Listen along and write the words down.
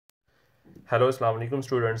Hello अस्सलाम वालेकुम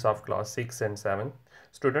students of class 6 and 7।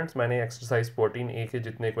 Students, मैंने एक्सरसाइज 14A के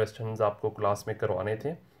जितने क्वेश्चंस आपको क्लास में करवाने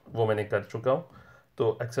थे वो मैंने कर चुका हूँ।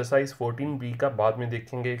 तो एक्सरसाइज 14B का बाद में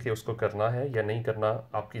देखेंगे कि उसको करना है या नहीं करना,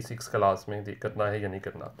 आपकी 6 क्लास में करना है या नहीं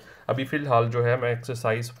करना। अभी फ़िलहाल जो है मैं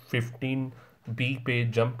एक्सरसाइज 15B पे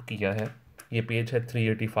जंप किया है। ये पेज है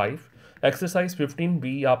 385। एक्सरसाइज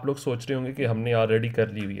 15B आप लोग सोच रहे होंगे कि हमने ऑलरेडी कर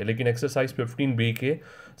ली हुई है, लेकिन एक्सरसाइज 15B के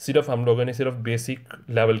सिर्फ हम लोगों ने सिर्फ बेसिक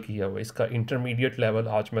लेवल किया हुआ है। इसका इंटरमीडिएट लेवल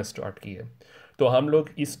आज मैं स्टार्ट किया है। तो हम लोग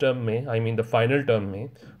इस टर्म में, I mean the final term में,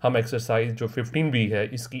 हम एक्सरसाइज जो 15B है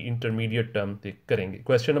इसकी इंटरमीडिएट टर्म करेंगे।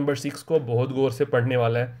 क्वेश्चन नंबर 6 को बहुत गौर से पढ़ने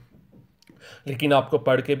वाला है, लेकिन आपको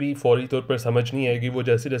पढ़ के भी फौरी तौर पर समझ नहीं आएगी। वो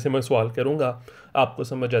जैसे जैसे मैं सवाल करूँगा आपको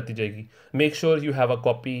समझ आती जाएगी। Make sure you have a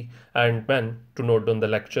copy and pain to note down the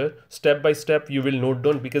lecture. Step by step you will note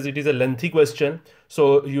down, because it is a lengthy question,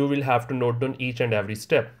 so you will have to note down each and every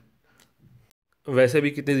step. वैसे भी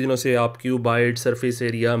कितने दिनों से आप cuboid, surface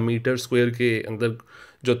area, metre square के अंदर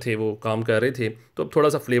जो थे वो काम कर रहे थे, तो अब थोड़ा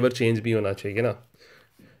सा फ्लेवर चेंज भी होना चाहिए ना।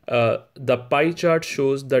 The pie chart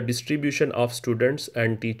shows the distribution of students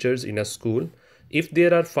and teachers in a school. If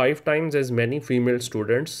there are 5 times as many female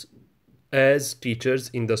students as teachers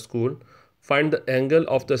in the school, find the angle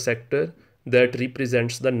of the sector that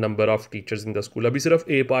represents the number of teachers in the school. अभी सिर्फ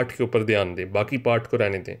ए part के ऊपर ध्यान दें, बाकी part को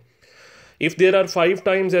रहने दें। If there are 5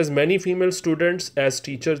 times as many female students as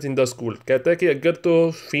teachers in the school, कहता है कि अगर तो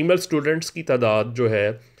फीमेल स्टूडेंट्स की तादाद जो है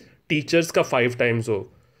टीचर्स का 5 times हो।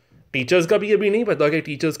 टीचर्स का भी अभी नहीं पता कि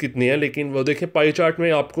टीचर्स कितने हैं, लेकिन वो देखें पाई चार्ट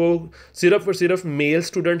में आपको सिर्फ और सिर्फ मेल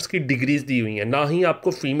स्टूडेंट्स की डिग्रीज दी हुई हैं, ना ही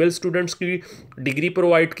आपको फीमेल स्टूडेंट्स की डिग्री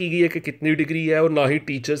प्रोवाइड की गई है कि कितनी डिग्री है, और ना ही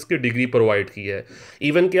टीचर्स की डिग्री प्रोवाइड की है।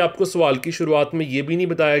 इवन कि आपको सवाल की शुरुआत में ये भी नहीं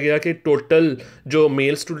बताया गया कि टोटल जो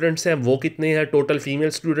मेल स्टूडेंट्स हैं वो कितने हैं, टोटल फीमेल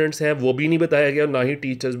स्टूडेंट्स हैं वो भी नहीं बताया गया, और ना ही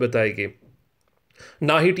टीचर्स बताए गए,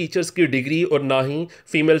 ना ही टीचर्स की डिग्री और ना ही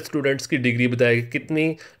फीमेल स्टूडेंट्स की डिग्री बताएगी।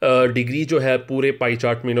 कितनी डिग्री जो है पूरे पाई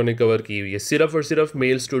चार्ट में इन्होंने कवर की हुई है, सिर्फ और सिर्फ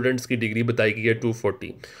मेल स्टूडेंट्स की डिग्री बताई गई है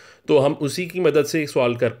 240। तो हम उसी की मदद से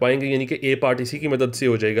सवाल कर पाएंगे, यानी कि ए पार्ट इसी की मदद से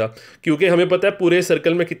हो जाएगा, क्योंकि हमें पता है पूरे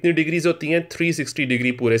सर्कल में कितनी डिग्रीज होती हैं, 360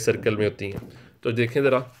 डिग्री पूरे सर्कल में होती हैं। तो देखें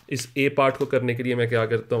ज़रा, इस ए पार्ट को करने के लिए मैं क्या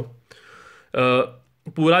करता हूँ।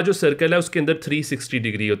 पूरा जो सर्कल है उसके अंदर 360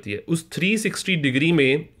 डिग्री होती है। उस 360 डिग्री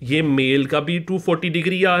में ये मेल का भी 240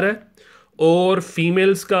 डिग्री आ रहा है, और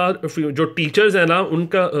फीमेल्स का जो टीचर्स है ना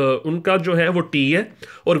उनका जो है वो टी है।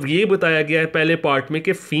 और ये बताया गया है पहले पार्ट में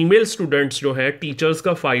कि फीमेल स्टूडेंट्स जो है टीचर्स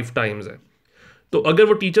का 5 times है। तो अगर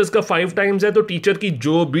वो टीचर्स का 5 times है तो टीचर की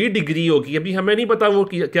जो भी डिग्री होगी, अभी हमें नहीं पता वो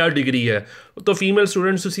क्या डिग्री है, तो फीमेल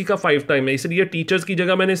स्टूडेंट्स उसी का 5 times है, इसलिए टीचर्स की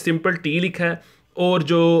जगह मैंने सिंपल टी लिखा है। और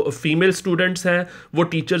जो फीमेल स्टूडेंट्स हैं वो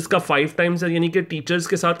टीचर्स का 5 times है, यानी कि टीचर्स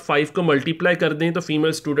के साथ 5 को मल्टीप्लाई कर दें तो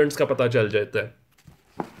फीमेल स्टूडेंट्स का पता चल जाता है।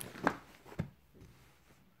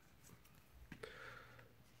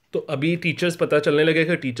 तो अभी टीचर्स पता चलने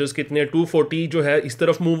लगेगा टीचर्स कितने हैं। 240 जो है इस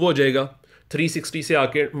तरफ मूव हो जाएगा, 360 से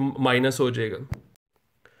आके माइनस हो जाएगा।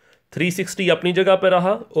 360 अपनी जगह पर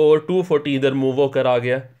रहा और 240 इधर मूव होकर आ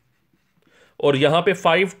गया। और यहाँ पे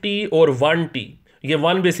 5T और 1T, ये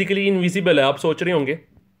 1 बेसिकली इनविजिबल है, आप सोच रहे होंगे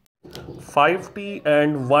 5T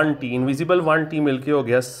and 1T invisible, 1T मिलके हो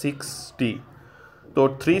गया 6T। तो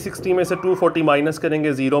 360 में से 240 माइनस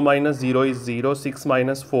करेंगे, 0 minus 0 is 0, 6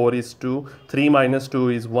 minus 4 is 2, 3 minus 2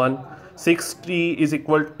 is 1, 6T is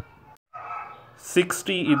equal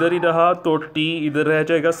 6T इधर ही रहा तो T इधर रह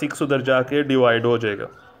जाएगा, 6 उधर जाके डिवाइड हो जाएगा।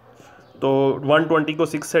 तो 120 को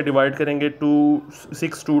 6 से डिवाइड करेंगे,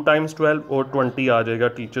 6 2 times 12 और 20 आ जाएगा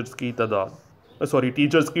टीचर्स की तादाद, सॉरी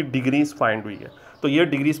टीचर्स की डिग्रीज फाइंड हुई है। तो ये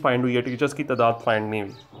डिग्रीज फाइंड हुई है, टीचर्स की तादाद फाइंड नहीं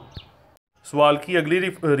हुई। सवाल की अगली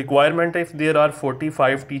रिक्वायरमेंट है, if there are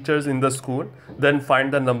 45 teachers in the school then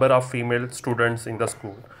find the number of female students in the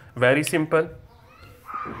school. Very simple.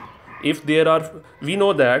 If there are, we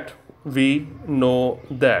know that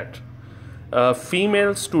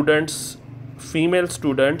female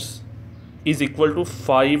students is equal to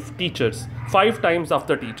 5 teachers, 5 times of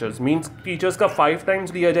the teachers, means teachers का 5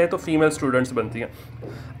 times लिया जाए तो female students बनती हैं।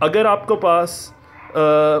 अगर आपको पास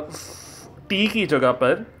T की जगह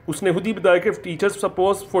पर उसने खुद ही बताया कि टीचर्स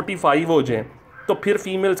सपोज 45 हो जाएं तो फिर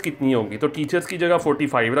फीमेल्स कितनी होंगी, तो टीचर्स की जगह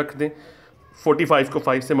 45 रख दें, 45 को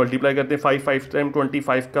 5 से मल्टीप्लाई करते हैं, 5 टाइम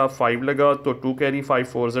 25 का 5 लगा तो 2 कैरी, 5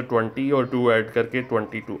 4 से 20 और 2 ऐड करके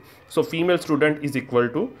 22। So female student is equal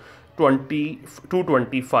to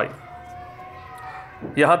 225।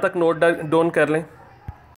 यहाँ तक नोट डाउन कर लें।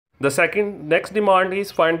 The next demand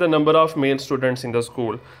is find the number of male students in the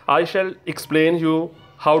school. I shall explain you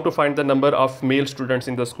how to find the number of male students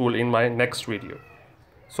in the school in my next video.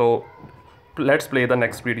 So let's play the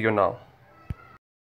next video now.